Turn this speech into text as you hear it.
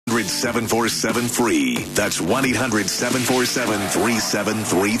1-800-747-FREE. That's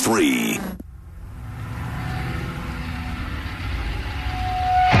 1-800-747-3733.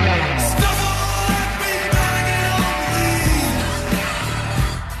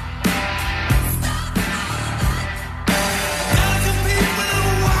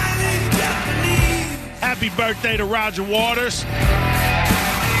 Happy birthday to Roger Waters.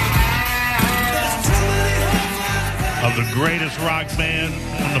 Of the greatest rock band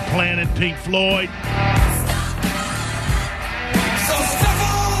on the planet, Pink Floyd.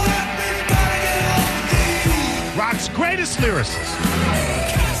 Rock's greatest lyricist.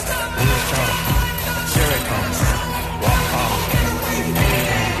 Here it comes. Walk off.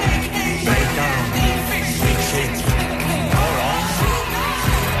 Lay down. Big shit. All right.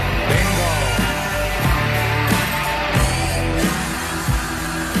 Bingo.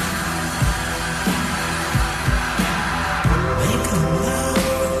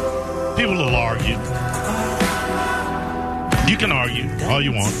 People will argue. You can argue all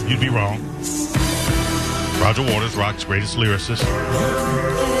you want. You'd be wrong. Roger Waters, rock's greatest lyricist.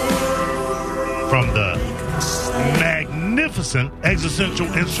 From the magnificent existential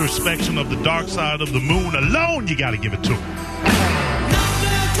introspection of the dark side of the moon alone, you got to give it to him.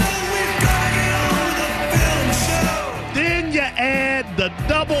 Then you add the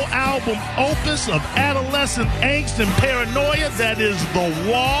double album opus of adolescent angst and paranoia that is The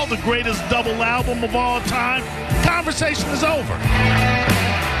Wall, the greatest double album of all time. Conversation is over.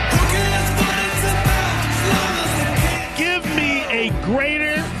 Give me a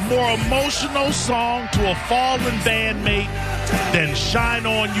greater, more emotional song to a fallen bandmate than Shine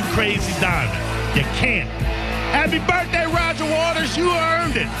On You Crazy Diamond. You can't. Happy birthday, Roger Waters. You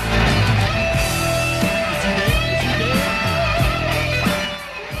earned it.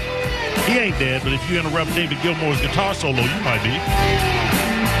 He ain't dead, but if you interrupt David Gilmour's guitar solo, you might be.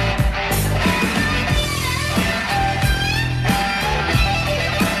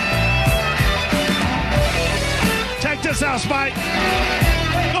 Check this out, Spike. Go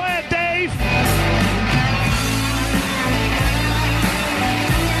ahead, Dave.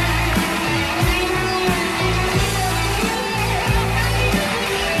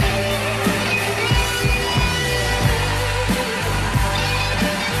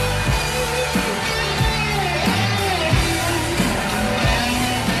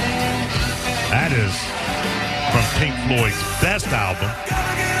 That is from Pink Floyd's best album,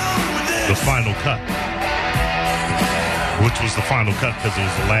 The Final Cut, which was the final cut because it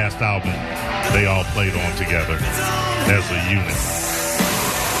was the last album they all played on together as a unit.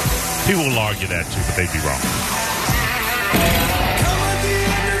 People will argue that too, but they'd be wrong.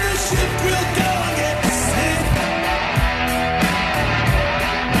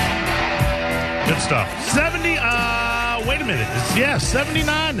 Good stuff. 70, wait a minute. It's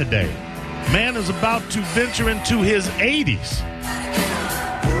 79 today. Man is about to venture into his 80s.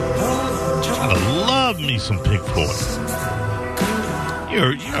 I love me some Pink Floyd.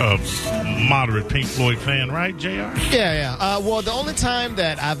 You're a moderate Pink Floyd fan, right, JR? Yeah. Well, the only time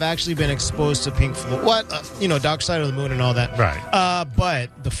that I've actually been exposed to Pink Floyd, Dark Side of the Moon and all that. Right. But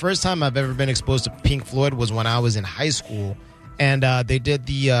the first time I've ever been exposed to Pink Floyd was when I was in high school. And they did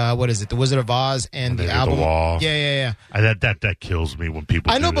the The Wizard of Oz and the album. The Wall. Yeah. That kills me when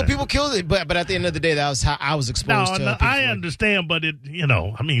people. I know, do but that. people killed it. But at the end of the day, that was how I was exposed to. No, Pink I Floyd. understand, but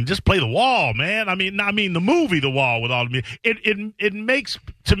just play The Wall, man. I mean, the movie The Wall with all the music. It makes,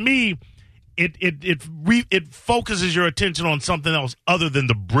 to me, it focuses your attention on something else other than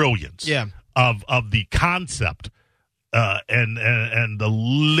the brilliance. Yeah. Of the concept. And the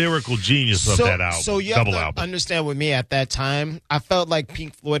lyrical genius of that album. So you have to understand with me at that time, I felt like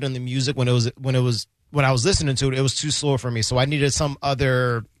Pink Floyd and the music when I was listening to it, it was too slow for me. So I needed something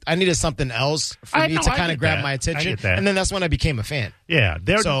else for me to kind of grab my attention. And then that's when I became a fan. Yeah.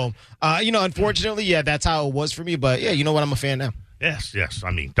 Unfortunately, that's how it was for me. But yeah, you know what? I'm a fan now. Yes.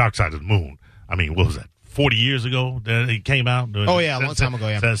 I mean, Dark Side of the Moon. I mean, what was that? 40 years ago that it came out. Oh, yeah, a long time ago,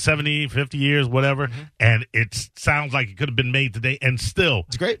 yeah. 70, 50 years, whatever. Mm-hmm. And it sounds like it could have been made today. And still,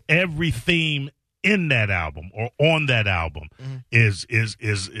 it's great. Every theme in that album or on that album is.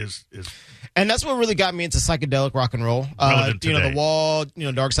 And that's what really got me into psychedelic rock and roll. The Wall,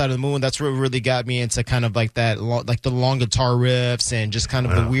 Dark Side of the Moon. That's what really got me into kind of like that, like the long guitar riffs and just kind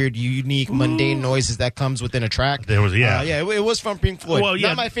of the weird, unique, mundane noises that comes within a track. There was, it was from Pink Floyd. Well,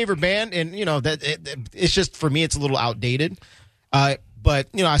 not my favorite band, and it's just for me, it's a little outdated. But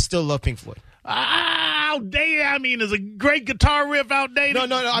I still love Pink Floyd. Outdated? I mean, is a great guitar riff outdated?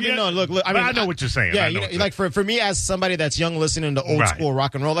 No. Look. I know what you're saying. Yeah, like for me as somebody that's young listening to old school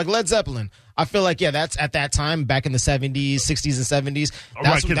rock and roll, like Led Zeppelin. I feel like, that's at that time, back in the 70s, 60s, and 70s.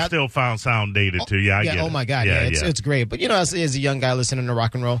 Right, can still sound dated too. Yeah, I get it. Oh, my God. Yeah, it's great. But, as a young guy listening to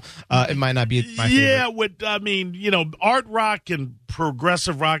rock and roll, it might not be my favorite. Yeah, art rock and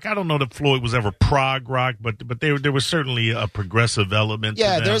progressive rock. I don't know that Floyd was ever prog rock, but there was certainly a progressive element.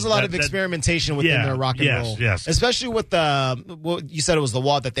 Yeah, there's a lot of experimentation within their rock and roll. Yes, especially with you said it was the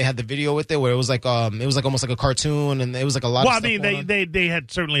wall that they had the video with it, where it was like almost like a cartoon, and it was like a lot. Well, of stuff they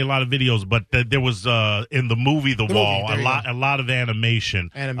had certainly a lot of videos, but there was in the movie The Wall a lot of animation.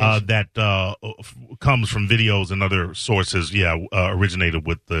 That comes from videos and other sources. Yeah, originated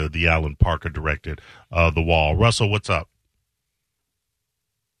with the Alan Parker directed The Wall. Russell, what's up?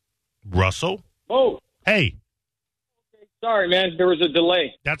 Russell? Oh. Hey. Sorry, man. There was a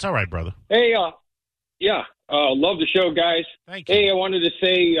delay. That's all right, brother. Hey, love the show, guys. Thank you. Hey, I wanted to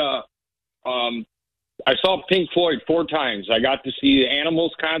say I saw Pink Floyd 4 times. I got to see the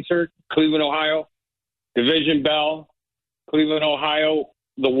Animals concert, Cleveland, Ohio, Division Bell, Cleveland, Ohio,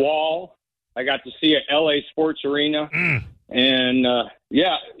 The Wall. I got to see it at LA Sports Arena. And,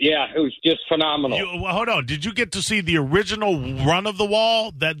 it was just phenomenal. Hold on. Did you get to see the original run of The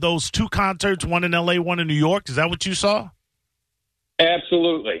Wall? Those 2 concerts, one in L.A., one in New York? Is that what you saw?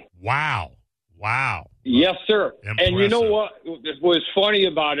 Absolutely. Wow. Yes, sir. Impressive. And you know what was funny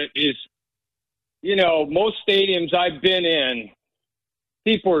about it is, most stadiums I've been in,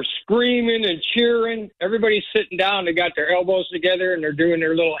 people are screaming and cheering. Everybody's sitting down. They got their elbows together, and they're doing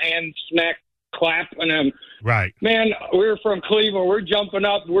their little hand smack clap. And right. Man, we're from Cleveland. We're jumping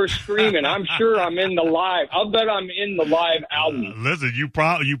up. We're screaming. I'm sure I'm in the live. I'll bet I'm in the live album. Listen, you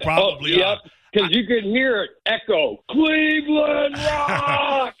probably are. Because you could hear it echo, Cleveland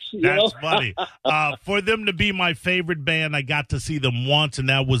rocks! That's funny. For them to be my favorite band, I got to see them once, and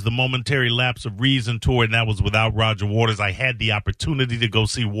that was the Momentary Lapse of Reason tour, and that was without Roger Waters. I had the opportunity to go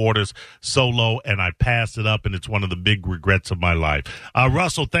see Waters solo, and I passed it up, and it's one of the big regrets of my life.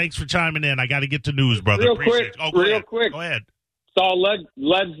 Russell, thanks for chiming in. I got to get to news, brother. Real quick. Go ahead. Saw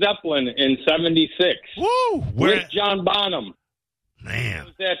Led Zeppelin in '76. Woo! With John Bonham. Man.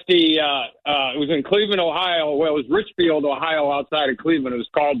 It was at it was in Cleveland, Ohio. Well, it was Richfield, Ohio, outside of Cleveland. It was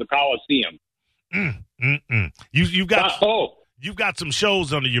called the Coliseum. You've got some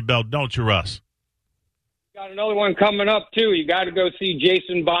shows under your belt, don't you, Russ? Got another one coming up too. You got to go see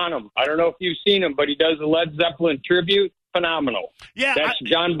Jason Bonham. I don't know if you've seen him, but he does a Led Zeppelin tribute. Phenomenal. Yeah, that's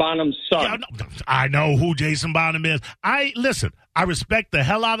John Bonham's son. Yeah, I know who Jason Bonham is. I respect the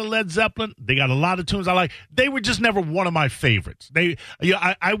hell out of Led Zeppelin. They got a lot of tunes I like. They were just never one of my favorites. I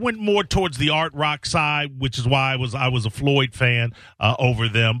went more towards the art rock side, which is why I was a Floyd fan over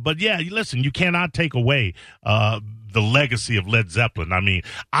them. But yeah, listen, you cannot take away the legacy of Led Zeppelin. I mean,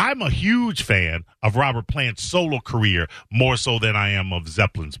 I'm a huge fan of Robert Plant's solo career more so than I am of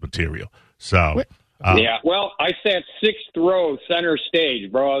Zeppelin's material. So. Well, I sat 6th row center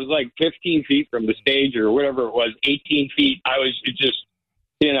stage, bro. I was like 15 feet from the stage or whatever it was, 18 feet. I was just,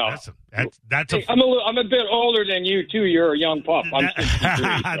 I'm a bit older than you, too. You're a young pup. I'm 63.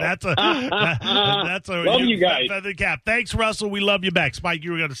 So. Love you guys. Feather cap. Thanks, Russell. We love you back. Spike,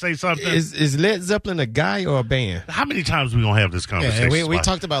 you were going to say something? Is Led Zeppelin a guy or a band? How many times are we going to have this conversation? Yeah, we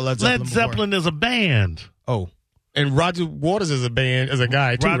talked about Led Zeppelin before. Zeppelin is a band. Oh. And Roger Waters is a guy,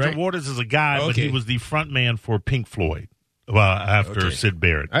 too, Roger right? Waters is a guy, but he was the front man for Pink Floyd after Sid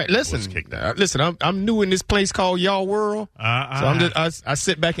Barrett. All right, listen, I'm new in this place called Y'all World, so I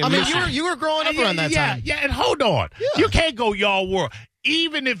sit back and listen. You were growing up around that time. Yeah, and hold on. Yeah. You can't go Y'all World.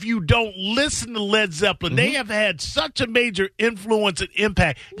 Even if you don't listen to Led Zeppelin, they have had such a major influence and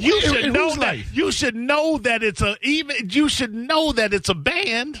impact. You should know that. You should know that it's a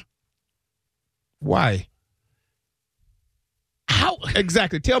band. Why? How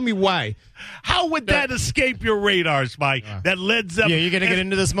exactly? Tell me why. How would that escape your radar, Spike? That Led Zeppelin. Yeah, you're gonna get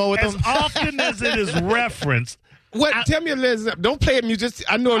into this mode with them as often as it is referenced. What? Tell me a Led Zeppelin. Don't play it music.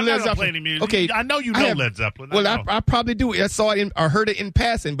 I know Led Zeppelin. Play any music. Okay, I know you know Led Zeppelin. Well, I probably do. I saw it or heard it in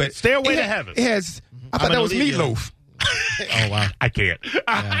passing, but Stairway to Heaven. It has. I thought that was Meatloaf. Oh wow! I can't.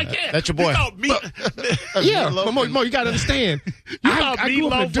 I can't. That's your boy. Mo, you got to understand. I grew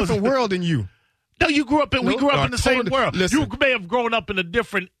up in a different world than you. No, we grew up in the same world. Listen. You may have grown up in a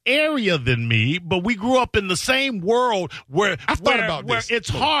different area than me, but we grew up in the same world where it's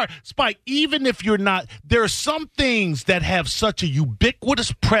hard. Spike, even if you're not, there are some things that have such a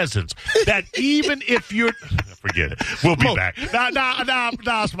ubiquitous presence that even if you're, forget it. We'll be back. Nah,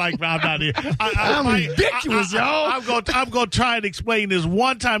 Spike, I'm not here. I'm ridiculous, y'all. I'm going to try and explain this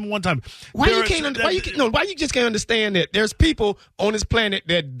one time. Why you just can't understand that there's people on this planet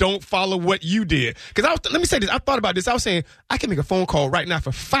that don't follow what you did. ahead. Because let me say this. I thought about this. I was saying I can make a phone call right now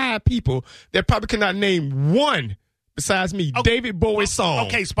for 5 people that probably cannot name one besides me. Okay. David Bowie's song.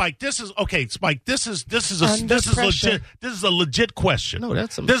 Okay, Spike. This is legit. This is a legit question. No,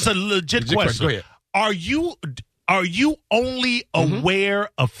 this is a legit question. Go ahead. Are you only aware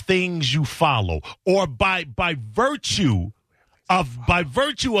of things you follow, or by virtue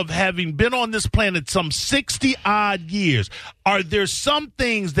of having been on this planet some 60 odd years, are there some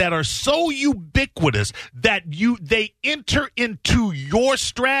things that are so ubiquitous that they enter into your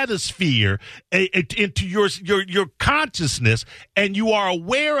stratosphere, into your consciousness, and you are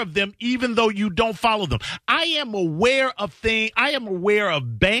aware of them even though you don't follow them? I am aware of things. I am aware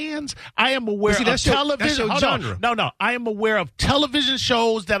of bands. I am aware of television. That's your genre. No. I am aware of television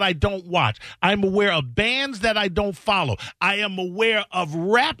shows that I don't watch. I am aware of bands that I don't follow. I am aware of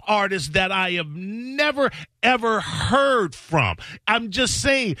rap artists that I have never, ever heard from. I'm just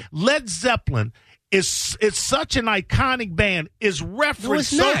saying, Led Zeppelin is such an iconic band, is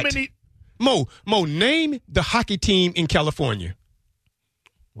referenced many. Mo, name the hockey team in California.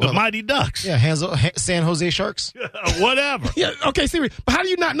 The Mighty Ducks. Yeah, San Jose Sharks. Whatever. Yeah, okay, seriously. But how do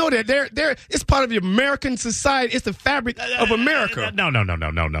you not know that? It's part of the American society. It's the fabric of America.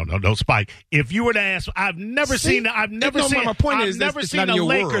 No, Spike. If you were to ask, I've never seen a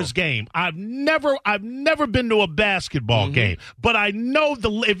Lakers game. I've never been to a basketball game. But I know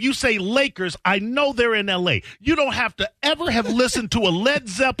if you say Lakers, I know they're in LA. You don't have to ever have listened to a Led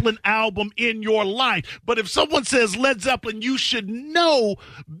Zeppelin album in your life. But if someone says Led Zeppelin, you should know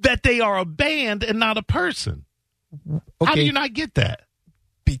that they are a band and not a person. Okay. How do you not get that?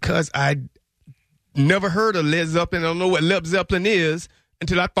 Because I never heard of Led Zeppelin. I don't know what Led Zeppelin is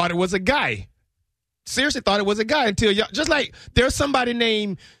until I thought it was a guy. Seriously thought it was a guy until just like there's somebody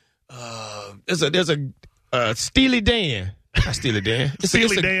named there's a Steely Dan. Not Steely Dan.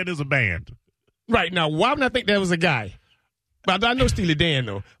 Steely Dan is a band. Right now, why would I think that was a guy? But I know Steely Dan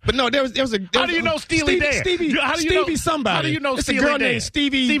though. But no, there was a. How do you know Steely Dan? Stevie somebody. How do you know it's Steely a girl Dan? named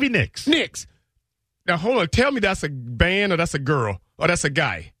Stevie Nicks. Now hold on, tell me that's a band or that's a girl or that's a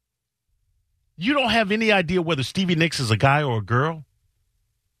guy. You don't have any idea whether Stevie Nicks is a guy or a girl?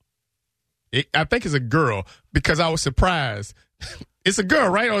 I think it's a girl because I was surprised. It's a girl,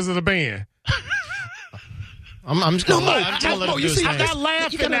 right, or is it a band? I'm just going to let him do his thing. I'm not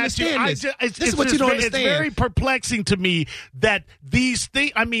laughing at you. This is what you don't understand. It's very perplexing to me that these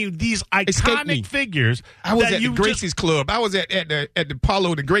iconic figures. I was at the Gracie's Club. I was at the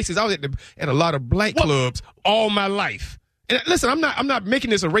Apollo, the Gracie's. I was at a lot of black clubs all my life. And listen, I'm not making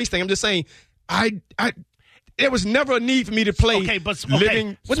this a race thing. I'm just saying, there was never a need for me to play. Okay, but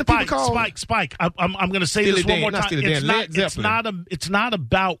living. What do people call Spike? I'm going to say this one more time. It's not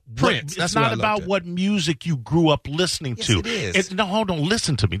about Prince. It's not about what music you grew up listening to. It is. No, hold on.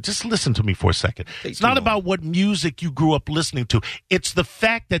 Listen to me. Just listen to me for a second. It's not about what music you grew up listening to. It's the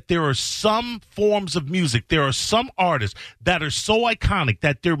fact that there are some forms of music. There are some artists that are so iconic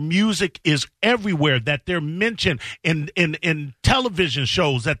that their music is everywhere. That they're mentioned in television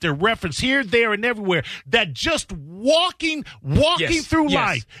shows. That they're referenced here, there, and everywhere. That just walking through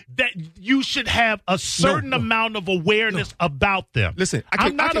life, that you should have a certain amount of awareness about them. Listen,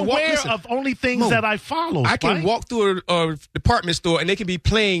 I'm not aware of only things that I follow. I can walk through a department store and they can be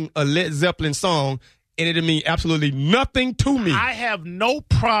playing a Led Zeppelin song and it'll mean absolutely nothing to me. I have no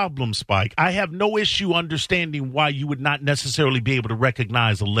problem, Spike. I have no issue understanding why you would not necessarily be able to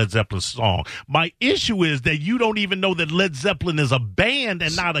recognize a Led Zeppelin song. My issue is that you don't even know that Led Zeppelin is a band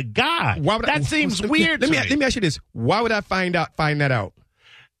and not a guy. That seems weird to me. Let me ask you this. Why would I find that out?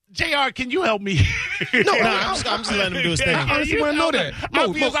 JR, can you help me? No, I'm just letting him do his thing. I honestly want to know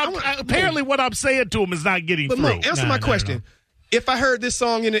that. Apparently what I'm saying to him is not getting through. Mo, answer my question. If I heard this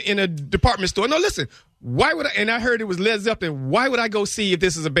song in a department store, no, listen, why would I, and I heard it was Led Zeppelin, why would I go see if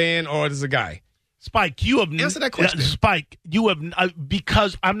this is a band or this is a guy? Spike, you have answer that question. Spike, you have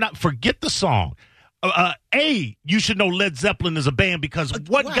because I'm not. Forget the song. You should know Led Zeppelin is a band because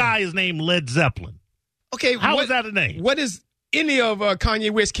what guy is named Led Zeppelin? Okay, how is that a name? What is any of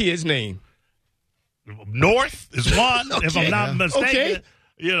Kanye West kids' name? North is one, if I'm not mistaken. Okay.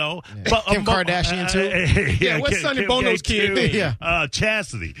 You know, but Kim Kardashian too. What's Sonny Bono's kid?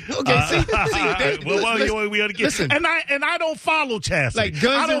 Chastity. Okay, listen, and I don't follow Chastity. Like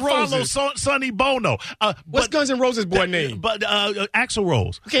Guns N' Roses. I don't follow Sonny Bono. What's Guns N' Roses' boy name? But Axl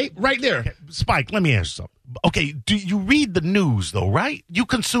Rose. Okay, right there. Okay, Spike, let me ask you something. Okay, do you read the news though? Right? You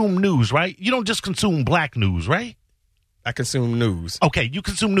consume news, right? You don't just consume black news, right? I consume news. Okay, you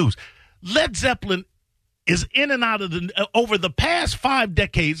consume news. Led Zeppelin is in and out of the over the past 5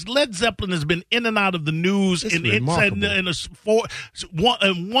 decades. Led Zeppelin has been in and out of the news in one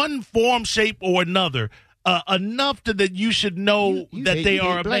form, shape, or another. Enough that you should know that they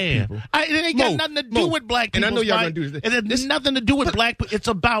are a band. It ain't got nothing to do with black people. And I know y'all gonna do this. It has nothing to do with black people. It's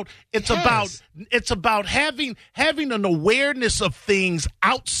about having an awareness of things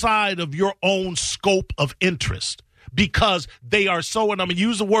outside of your own scope of interest. Because they are so, and I'm going to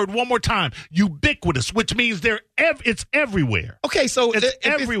use the word one more time, ubiquitous, which means it's everywhere. Okay, so it's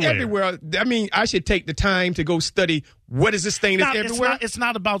everywhere. It's everywhere. I mean, I should take the time to go study what is this thing that's everywhere. It's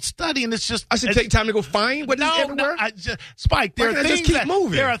not about studying. It's just I should take time to go find what is everywhere. Spike, there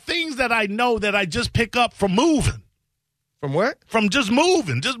are things that I know that I just pick up from moving. From what? From just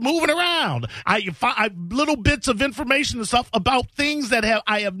moving around. I little bits of information and stuff about things that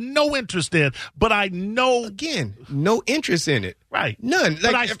I have no interest in, but I know no interest in it. Right, none.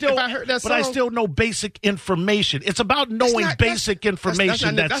 But I still know basic information. It's about knowing basic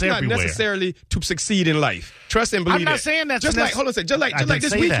information that's everywhere. That's not necessarily to succeed in life. Trust and believe. I'm not saying that's just like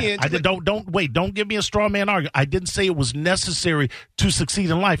this weekend. Don't give me a straw man argument. I didn't say it was necessary to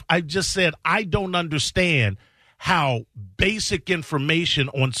succeed in life. I just said I don't understand how basic information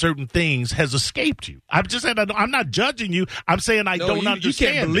on certain things has escaped you. I'm just saying I'm not judging you. I'm saying I don't understand. You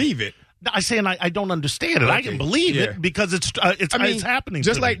can't believe it. I'm saying I don't understand it. Okay. I can believe it because it's happening.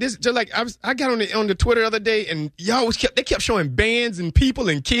 Just like this. Just like I got on the Twitter the other day, and they kept showing bands and people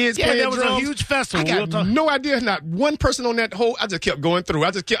and kids playing there was drums. a huge festival. I got no idea. Not one person on that whole. I just kept going through. I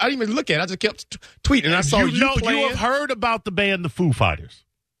didn't even look at it. I just kept tweeting. And I saw you playing. You have heard about the band the Foo Fighters?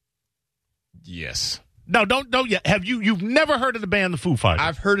 Yes. No, don't yet. Have you? You've never heard of the band the Foo Fighters?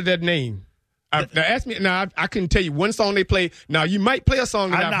 I've heard of that name. Now ask me. Now I couldn't tell you one song they play. Now you might play a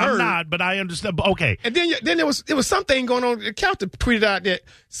song that I've heard. I'm not, but I understand. Okay. And then there was something going on. The Calter tweeted out that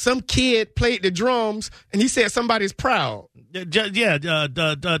some kid played the drums and he said somebody's proud.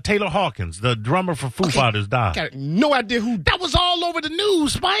 Taylor Hawkins, the drummer for Foo Fighters, died. Got no idea who. That was all over the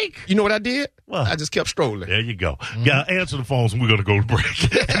news, Spike. You know what I did? What? I just kept strolling. There you go. Yeah, answer the phones and we're going to go to break.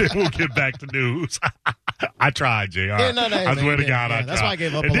 And then we'll get back to news. I tried, JR. I swear to God, I tried. That's why I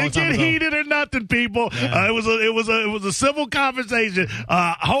gave up a long time ago. It didn't get heated or nothing, people. Yeah. It was a civil conversation.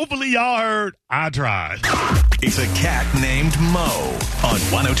 Hopefully y'all heard I tried. It's a cat named Mo on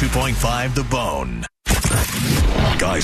 102.5 The Bone. Guys.